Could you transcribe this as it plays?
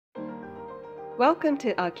Welcome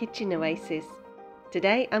to our kitchen oasis.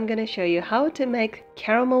 Today I'm going to show you how to make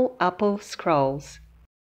caramel apple scrolls.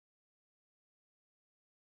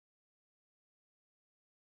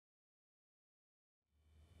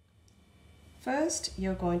 First,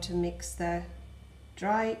 you're going to mix the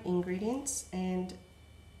dry ingredients and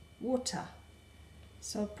water.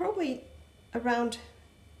 So probably around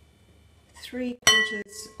 3/4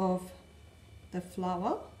 of the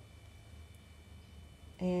flour,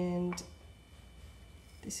 and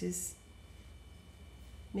this is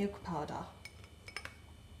milk powder.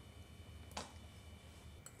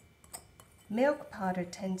 Milk powder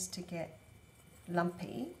tends to get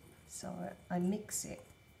lumpy, so I mix it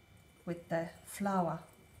with the flour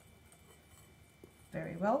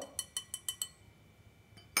very well,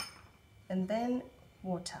 and then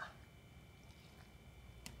water.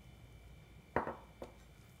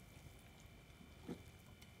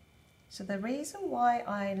 So the reason why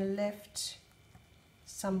I left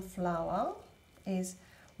some flour is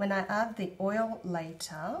when I add the oil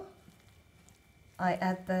later, I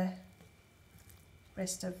add the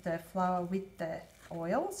rest of the flour with the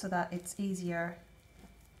oil so that it's easier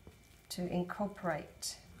to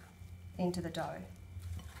incorporate into the dough.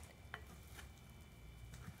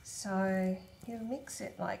 So you mix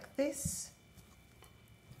it like this,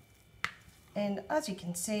 and as you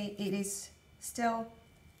can see, it is still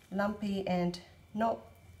lumpy and not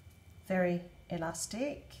very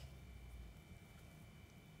elastic,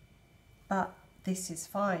 but this is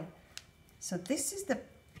fine. So this is the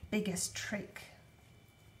biggest trick.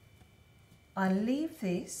 I leave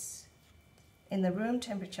this in the room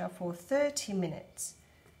temperature for 30 minutes,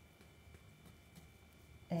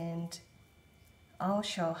 and I'll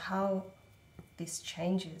show how this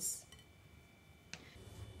changes.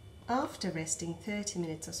 After resting 30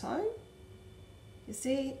 minutes or so, you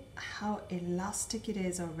see how elastic it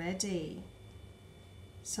is already.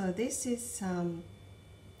 So this is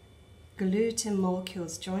gluten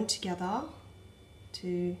molecules joined together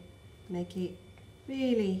to make it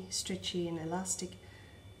really stretchy and elastic,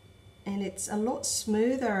 and it's a lot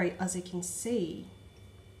smoother, as you can see,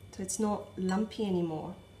 so it's not lumpy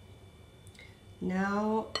anymore.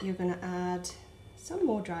 Now you're going to add some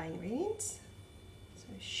more dry ingredients, so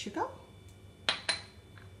sugar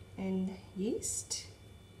and yeast,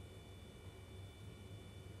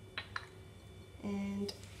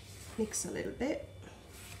 and mix a little bit.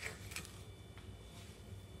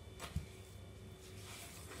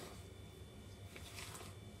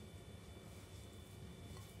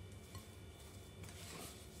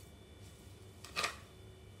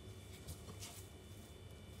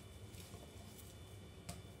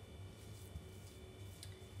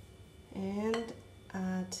 And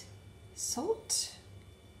add salt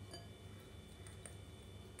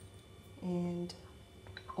and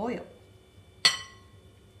oil.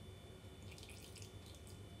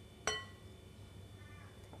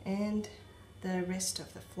 And the rest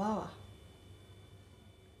of the flour.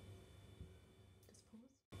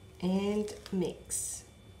 And mix.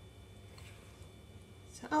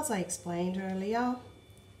 So as I explained earlier,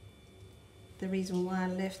 the reason why I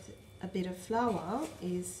left a bit of flour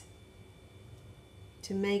is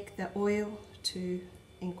to make the oil to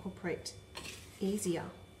incorporate easier.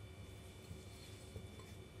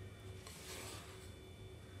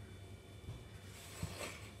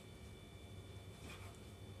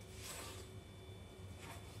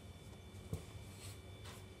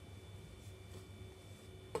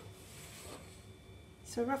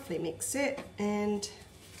 So roughly mix it, and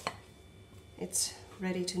it's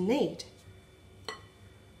ready to knead.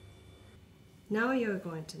 Now you're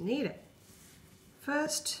going to knead it.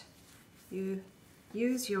 First, you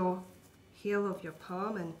use your heel of your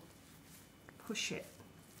palm and push it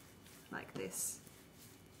like this.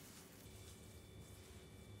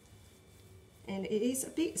 And it is a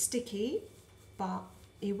bit sticky, but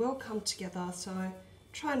it will come together, so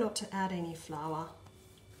try not to add any flour.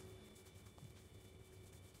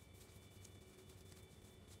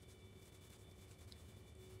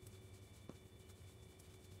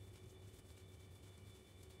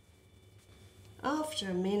 After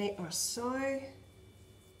a minute or so,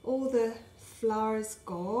 all the flour is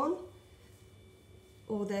gone,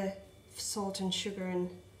 all the salt and sugar and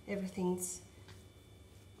everything's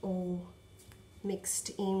all mixed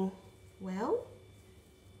in well.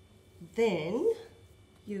 Then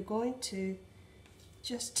you're going to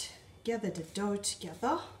just gather the dough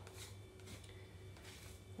together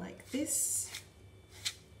like this.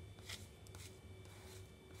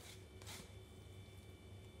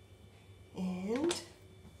 And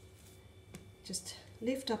just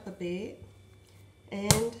lift up a bit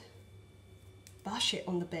and bash it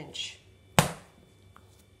on the bench.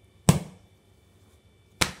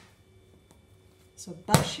 So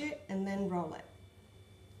brush it and then roll it.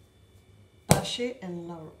 Brush it and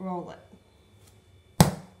roll it.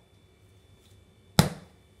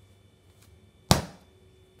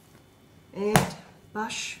 And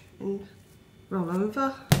brush and roll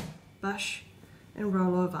over, brush and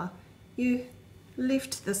roll over. You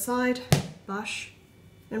lift the side, brush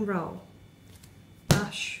and roll,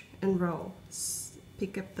 brush and roll.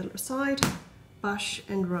 Pick up the side, brush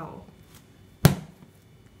and roll.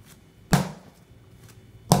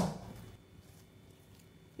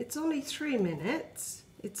 It's only 3 minutes.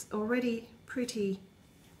 It's already pretty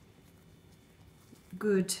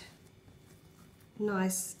good,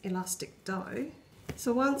 nice elastic dough.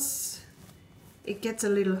 So once it gets a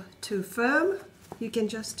little too firm, you can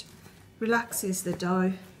just relax the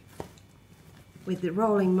dough with the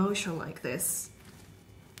rolling motion like this.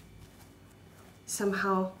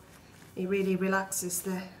 Somehow it really relaxes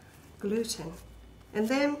the gluten. And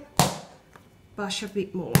then brush a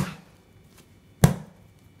bit more.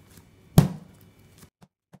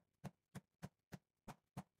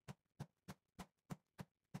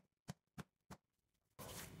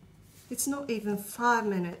 It's not even 5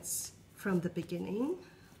 minutes from the beginning.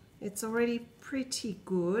 It's already pretty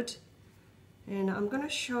good. And I'm going to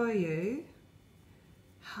show you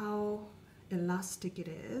how elastic it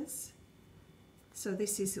is. So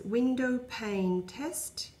this is window pane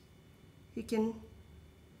test. You can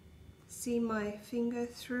see my finger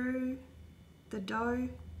through the dough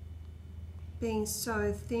being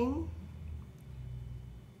so thin.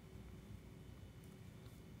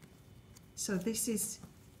 So this is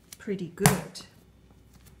pretty good.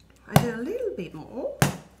 I do a little bit more.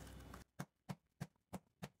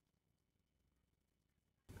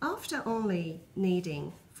 After only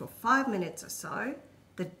kneading for 5 minutes or so,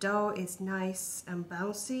 the dough is nice and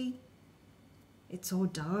bouncy. It's all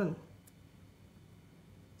done.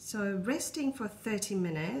 So resting for 30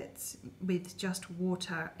 minutes with just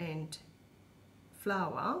water and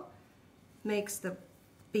flour makes the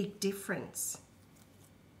big difference.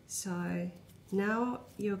 So now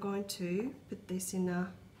you're going to put this in a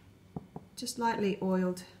just lightly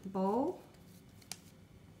oiled bowl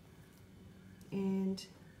and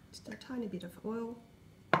just a tiny bit of oil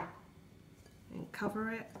and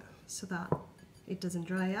cover it so that it doesn't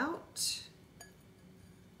dry out,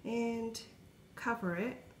 and cover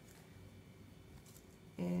it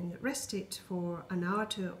and rest it for an hour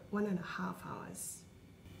to 1.5 hours.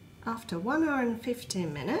 After 1 hour and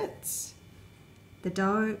 15 minutes, the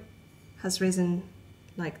dough has risen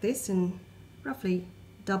like this and roughly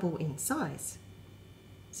double in size.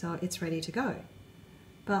 So it's ready to go.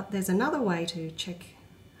 But there's another way to check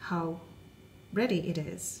how ready it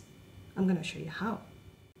is. I'm going to show you how.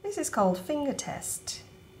 This is called finger test.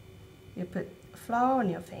 You put flour on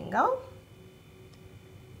your finger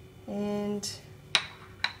and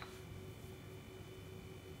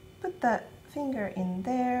put that finger in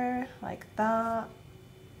there like that,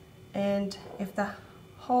 and if the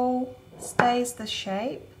hole stays the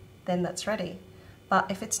shape, then that's ready.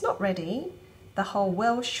 But if it's not ready, the hole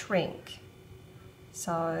will shrink.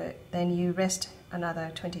 So then you rest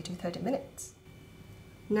another 20 to 30 minutes.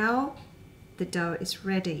 Now the dough is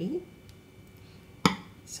ready.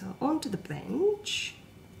 So onto the bench.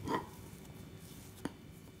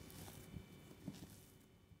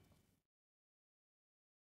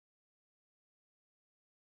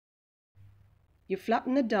 You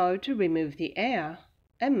flatten the dough to remove the air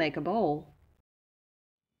and make a ball.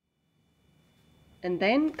 And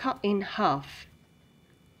then cut in half.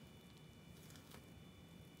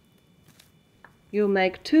 You'll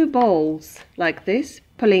make 2 balls like this,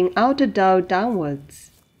 pulling out the dough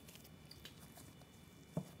downwards.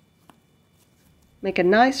 Make a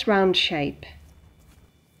nice round shape.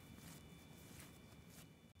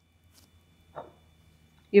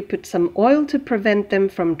 You put some oil to prevent them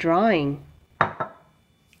from drying.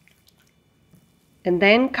 And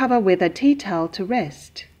then cover with a tea towel to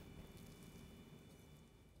rest.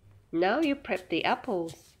 Now you prep the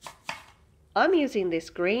apples. I'm using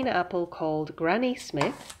this green apple called Granny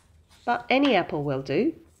Smith, but any apple will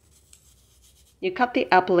do. You cut the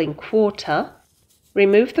apple in quarter,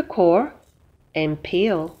 remove the core, and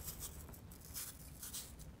peel.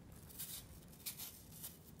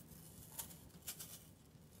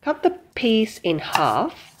 Cut the piece in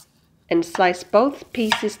half and slice both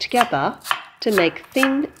pieces together to make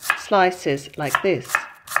thin slices like this.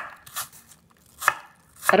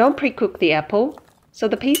 I don't pre-cook the apple, so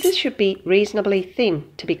the pieces should be reasonably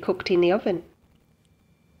thin to be cooked in the oven.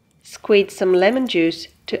 Squeeze some lemon juice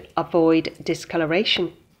to avoid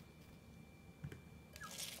discoloration.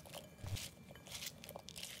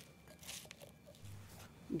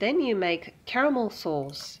 Then you make caramel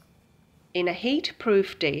sauce. In a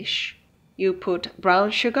heat-proof dish, you put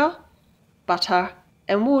brown sugar, butter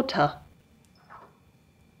and water.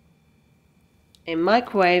 And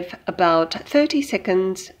microwave about 30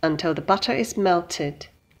 seconds until the butter is melted.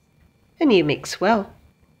 And you mix well.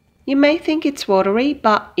 You may think it's watery,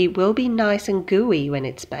 but it will be nice and gooey when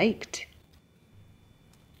it's baked.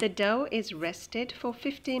 The dough is rested for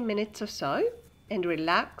 15 minutes or so and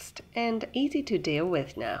relaxed and easy to deal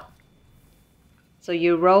with now. So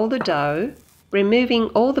you roll the dough, removing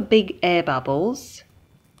all the big air bubbles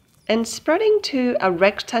and spreading to a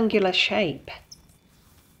rectangular shape.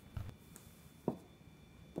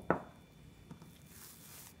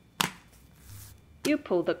 You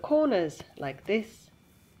pull the corners like this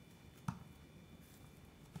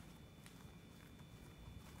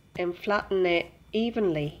and flatten it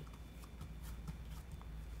evenly.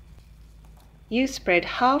 You spread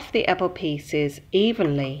half the apple pieces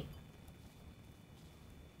evenly,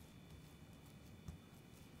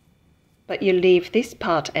 but you leave this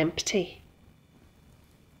part empty.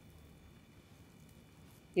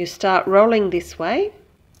 You start rolling this way.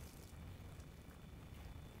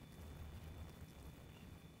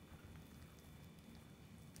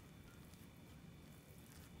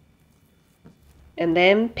 And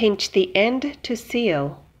then pinch the end to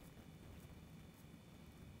seal.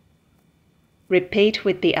 Repeat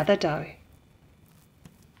with the other dough.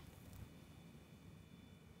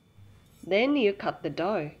 Then you cut the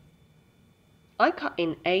dough. I cut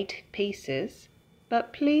in 8 pieces,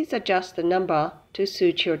 but please adjust the number to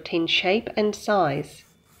suit your tin shape and size.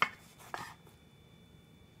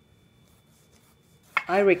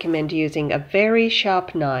 I recommend using a very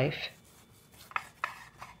sharp knife.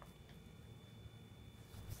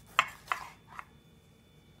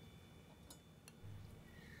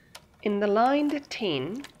 In the lined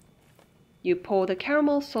tin, you pour the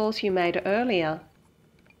caramel sauce you made earlier.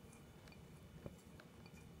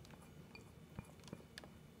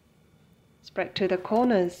 Spread to the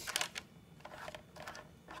corners.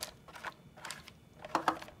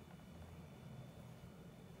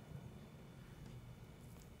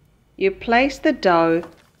 You place the dough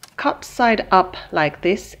cut side up like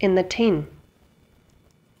this in the tin.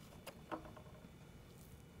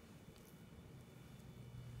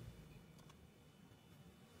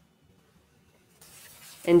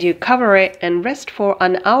 And you cover it and rest for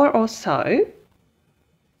an hour or so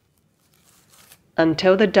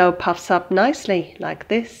until the dough puffs up nicely like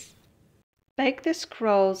this. Bake the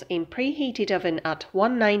scrolls in preheated oven at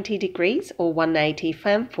 190 degrees or 180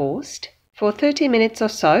 fan forced for 30 minutes or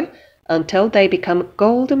so until they become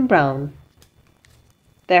golden brown.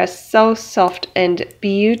 They are so soft and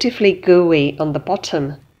beautifully gooey on the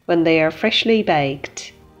bottom when they are freshly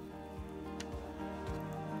baked.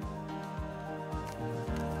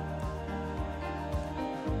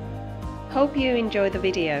 Hope you enjoyed the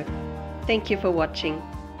video. Thank you for watching.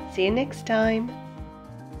 See you next time.